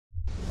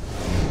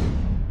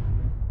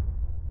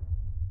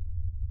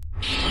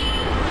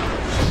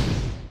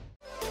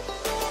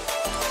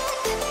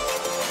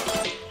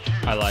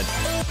I lied.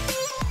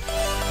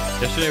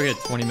 Yesterday we had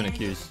 20-minute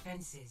queues.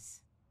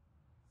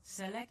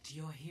 Select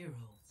your hero.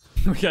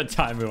 We got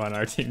time move on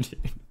our team,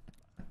 dude.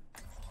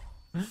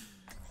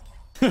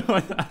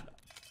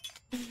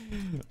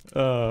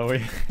 Oh,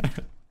 wait.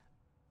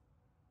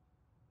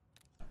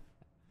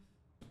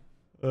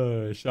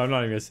 Shit, I'm not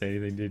even gonna say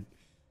anything, dude.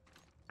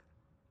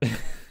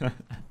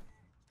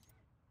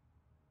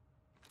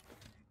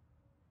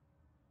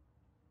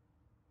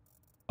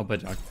 I'll play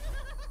Junk.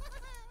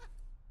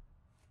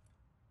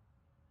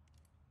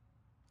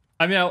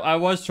 I mean, I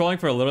was trolling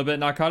for a little bit,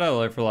 Nakata,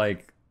 like for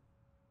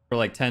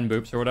like 10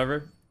 boops or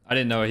whatever. I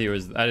didn't know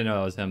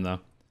that was him though.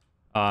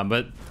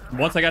 But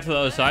once I got to the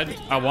other side,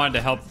 I wanted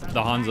to help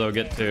the Hanzo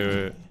get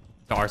to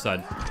our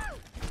side.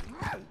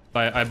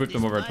 I booped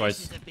him over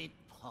twice.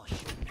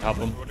 Help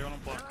him.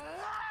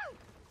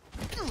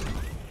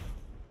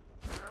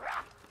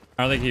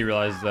 I don't think he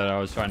realized that I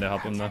was trying to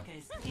help him though.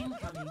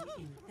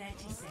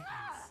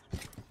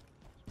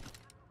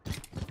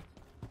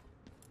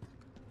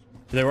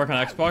 Do they work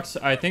on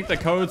Xbox? I think the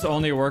codes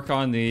only work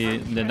on the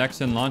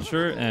Nexon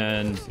launcher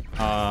and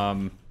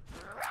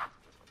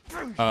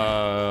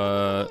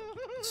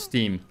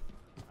Steam.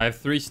 I have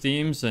 3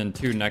 Steams and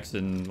 2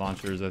 Nexon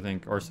launchers, I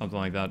think, or something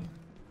like that.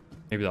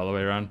 Maybe the other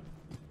way around.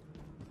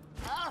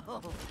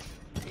 Oh,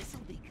 this'll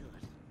be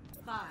good.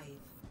 5,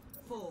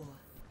 4,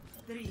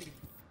 3,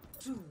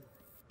 2,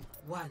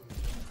 1.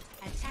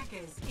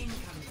 Attackers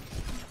incoming.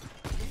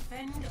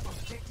 Defend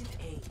objective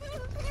A.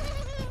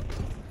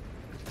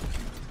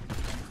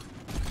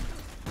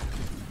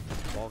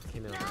 Ball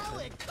came in.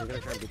 We're gonna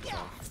try and beat the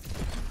ball.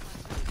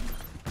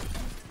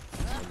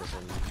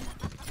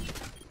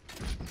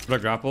 They're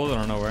grappled, I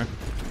don't know where.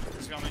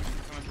 He's coming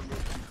from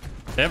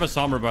boot. They have a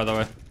Somber, by the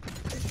way.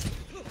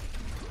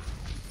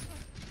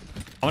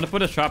 I'm gonna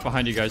put a trap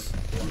behind you guys.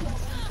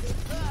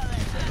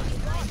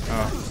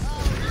 Oh.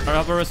 Alright,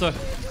 help Arissa.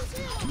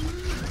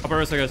 Help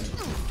Arissa, guys.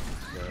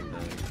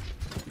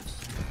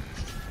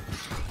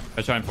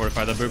 I try and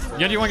fortify the boop.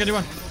 Get you one, get you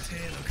one.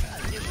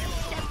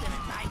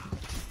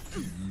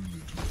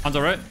 Hanzo,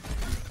 right?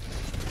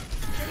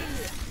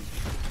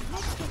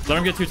 Let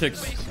him get 2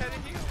 ticks.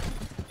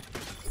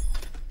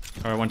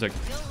 Alright, 1 tick.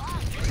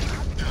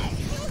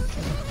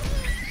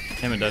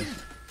 Him and dead.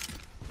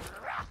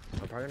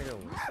 I'm probably gonna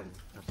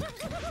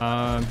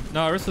go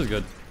No, Arissa's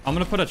good. I'm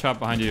gonna put a trap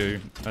behind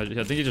you. I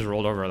think he just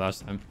rolled over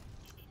last time.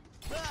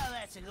 Well,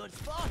 that's a good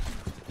spot.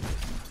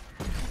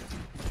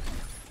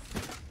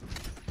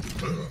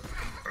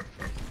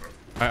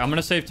 Alright, I'm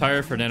gonna save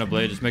Tyre for Nano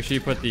Blade. Just make sure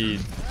you put the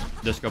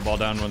disco ball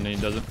down when he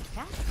does it.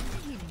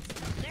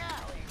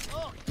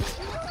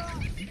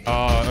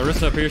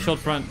 Arissa, put your shield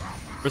front.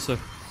 Arissa.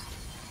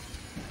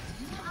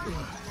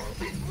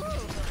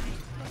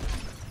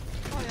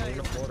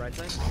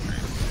 right side.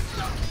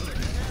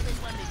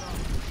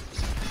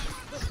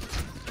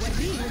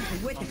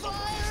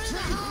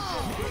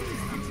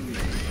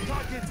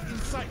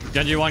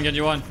 Genji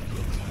one.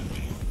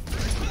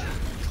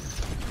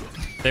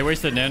 They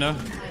wasted Nano.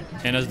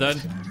 Anna's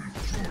dead.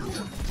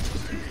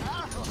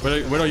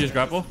 Widow use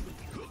grapple.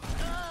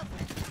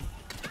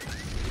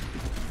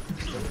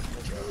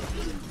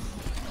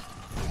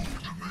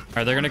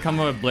 Alright, they're gonna come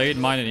with Blade,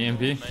 Mine, and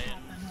EMP.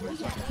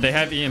 They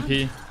have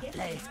EMP.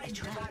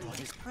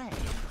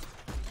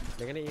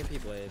 They're gonna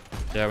EMP Blade.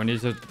 Yeah, we need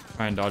to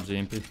try and dodge the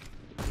EMP.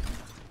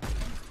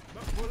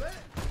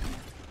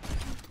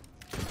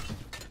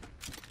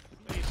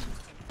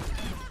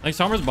 I think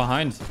Somber's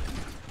behind.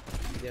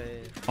 Yeah.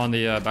 On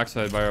the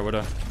backside by our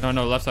Widow.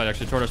 No, left side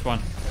actually, toward our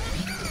spawn.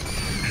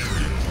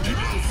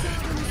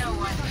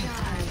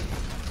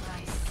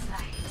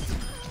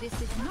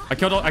 I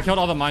killed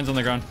all the mines on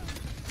the ground.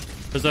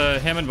 There's a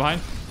Hammond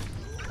behind.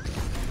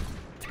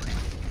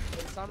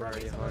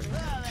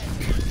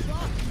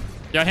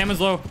 Yeah,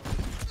 Hammond's low.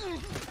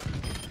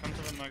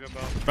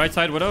 Right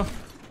side Widow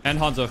and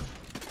Hanzo.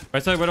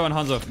 Right side Widow and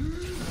Hanzo.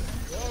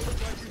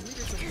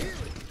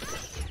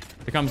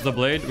 Here comes the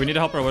Blade. We need to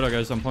help our Widow,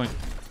 guys, at some point.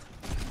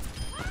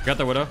 Got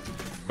the Widow.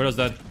 Widow's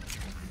dead.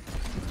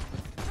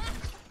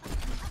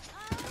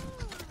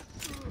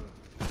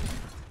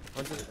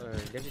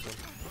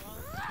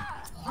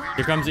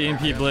 Here comes the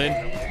EMP Blade.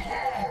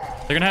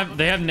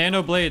 They have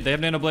Nano Blade. They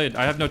have Nano Blade.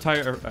 I have no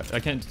tire. I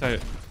can't tie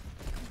it.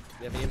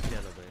 They have EMP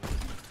Nano Blade.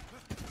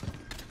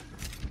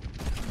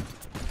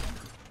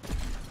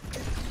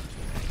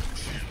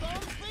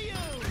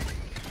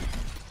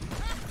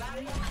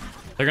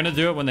 They're gonna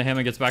do it when the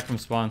Hammond gets back from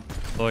spawn.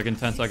 So like in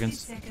 10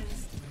 seconds.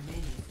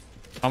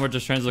 Hammer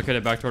just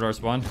translocated back toward our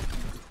spawn.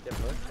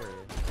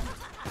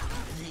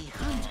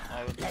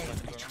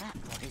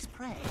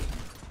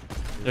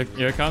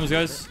 Here it comes,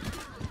 guys.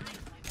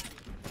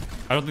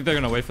 I don't think they're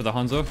gonna wait for the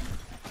Hanzo.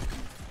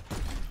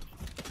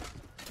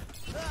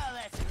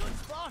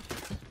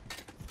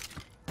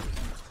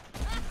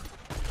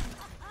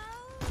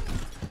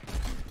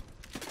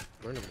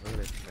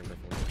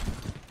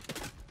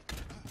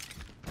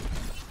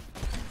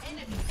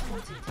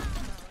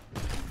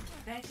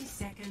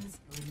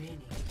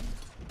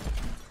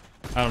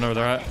 I don't know where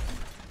they're at.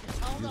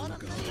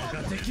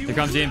 Here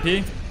comes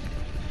EMP.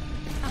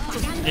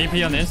 EMP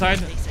on the inside.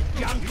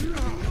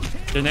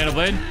 Tornado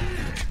blade.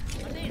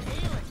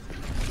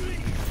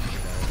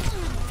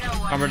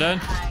 Armor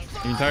dead.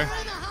 You entire.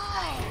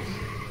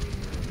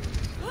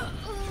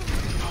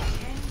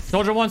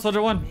 Soldier one,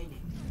 soldier one.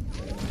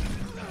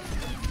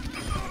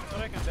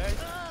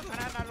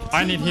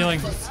 I need healing.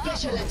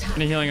 I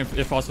need healing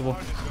if possible.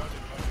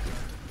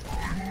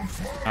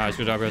 Alright,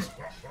 good job, guys.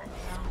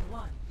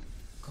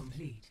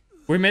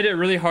 We made it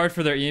really hard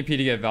for their EMP to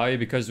get value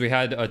because we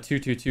had a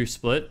 2-2-2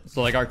 split.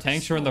 So like our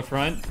tanks were in the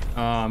front,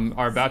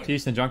 our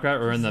Baptiste and Junkrat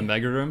were in the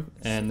mega room,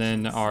 and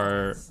then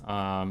our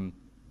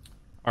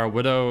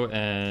Widow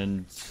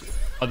and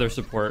other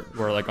support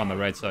were like on the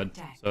right side.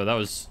 So that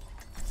was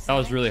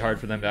really hard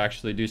for them to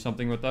actually do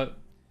something with that.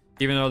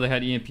 Even though they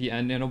had EMP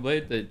and Nano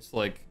Blade, it's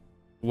like,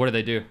 what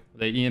do?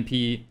 They EMP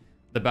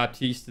the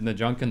Baptiste and the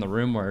Junk in the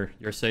room where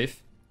you're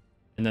safe,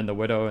 and then the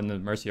Widow and the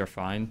Mercy are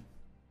fine.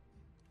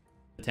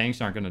 The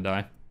tanks aren't gonna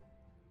die.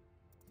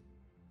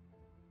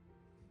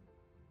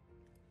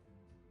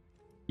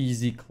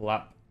 Easy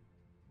clap.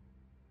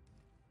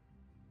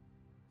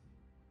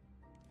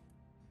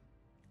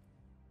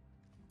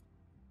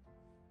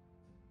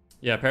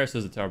 Yeah, Paris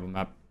is a terrible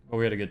map, but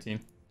we had a good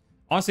team.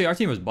 Honestly, our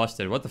team was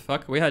busted. What the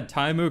fuck? We had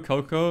Taimu,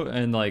 Coco,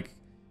 and like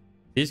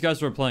these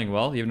guys were playing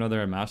well, even though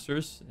they're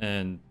masters.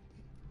 And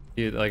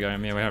like, I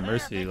mean, we had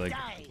Mercy like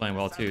playing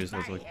well too. So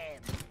it's like.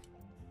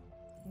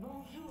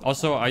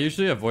 Also, I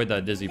usually avoid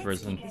that Dizzy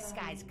person.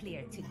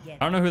 I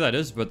don't know who that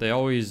is, but they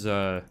always,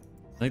 I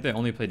think they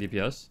only play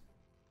DPS.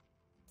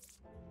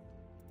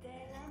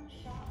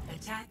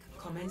 Attack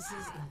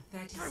commences in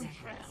 30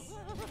 seconds.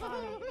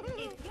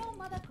 If your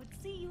mother could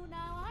see you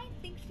now, I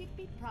think she'd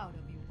be proud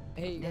of you.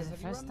 Hey, guys,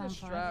 have you run the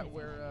strat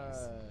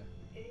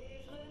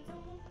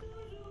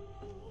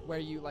where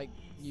you like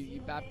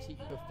you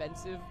Baptiste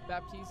offensive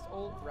Baptiste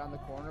ult around the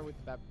corner with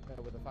the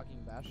with a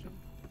fucking Bastion?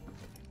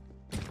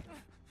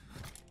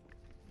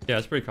 Yeah,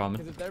 it's pretty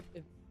common.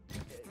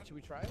 Should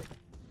we try it?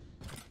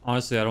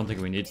 Honestly, I don't think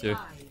we need to.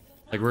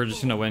 Like, we're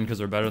just gonna win because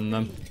we're better than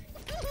them.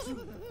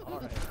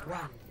 Alright.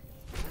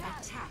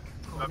 Attack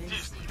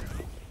commences.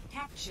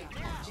 Capture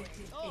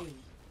objective A.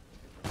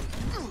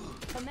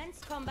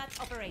 Commence combat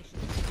operation.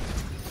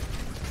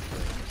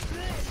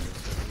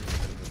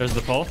 There's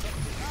the pole.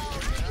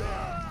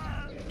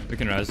 We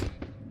can res. Hold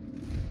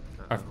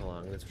on,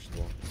 I'm gonna switch the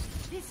wall.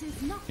 This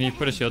is not. Can you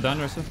put a shield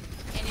down, Ursa?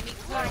 Enemy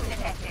turret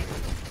detected.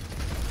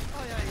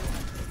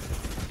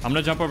 I'm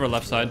gonna jump over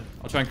left side.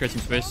 I'll try and create some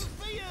space.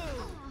 Yeah,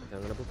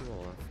 I'm gonna put the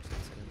wall off.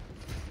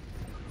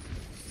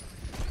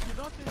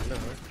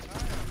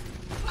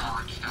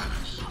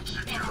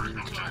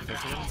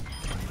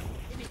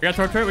 We got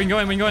torque turret. We can go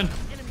in. We can go in.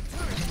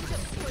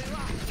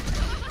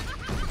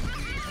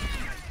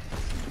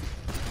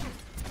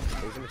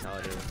 There's a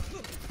Mortality.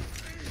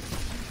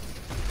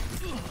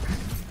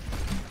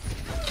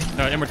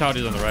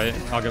 Immortality's on the right.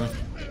 I'll give him.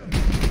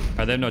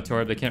 Alright, they have no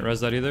torp. They can't res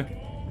that either.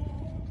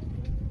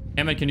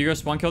 Hammond, can you go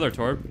spawn kill their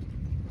torp?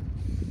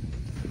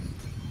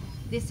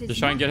 Just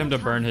try and get him to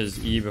burn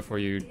his E before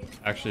you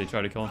actually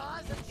try to kill him.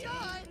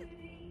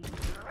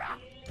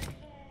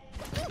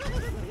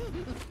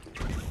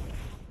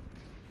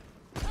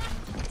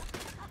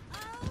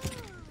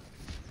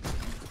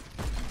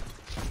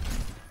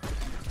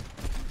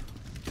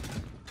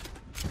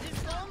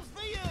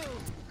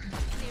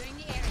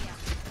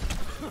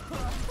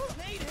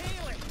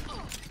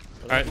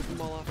 Alright,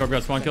 Torp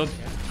got spawn killed.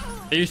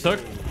 Hey, you stuck?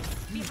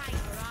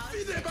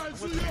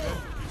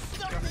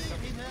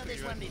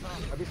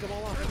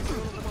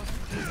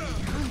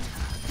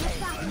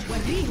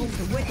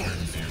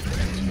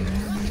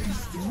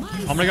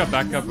 I'm gonna go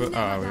back up.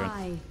 Oh, we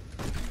went.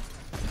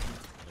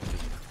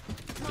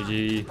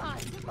 GG.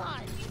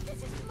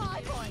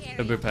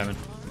 Good boop, Hammond.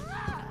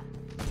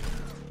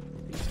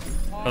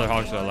 Other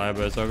hogs are alive,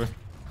 but it's over.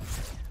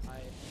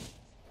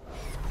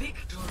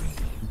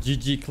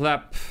 GG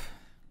clap.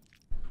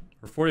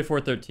 We're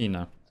 44-13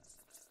 now.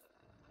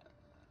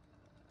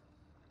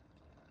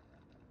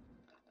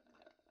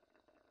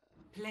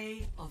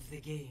 Play of the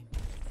game.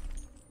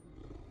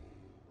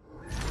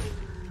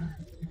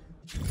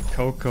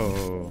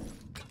 Coco.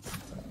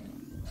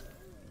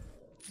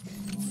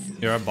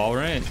 You're at ball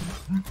range.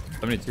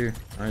 72.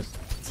 Nice.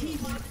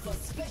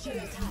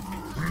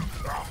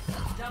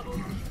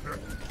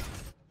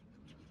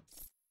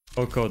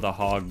 Coco the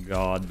hog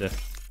god.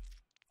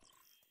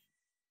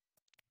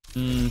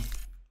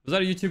 Was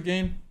that a YouTube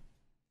game?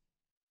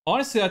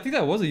 Honestly, I think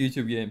that was a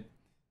YouTube game.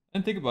 I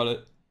didn't think about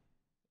it.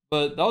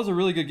 But that was a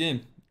really good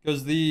game.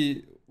 Because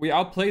we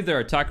outplayed their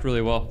attack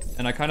really well.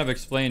 And I kind of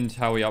explained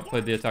how we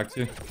outplayed the attack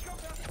too.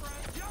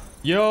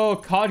 Yo,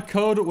 COD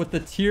Code with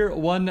the tier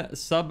 1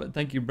 sub.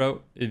 Thank you,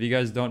 bro. If you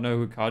guys don't know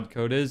who COD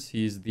Code is,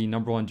 he's the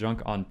 #1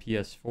 junk on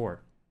PS4.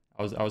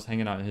 I was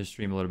hanging out in his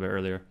stream a little bit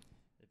earlier.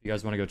 If you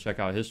guys want to go check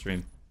out his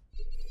stream.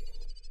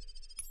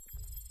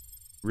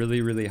 Really,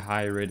 really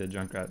high rated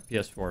Junkrat,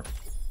 PS4.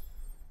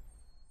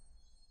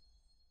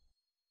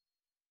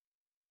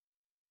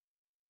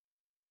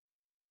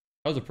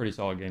 That was a pretty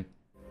solid game.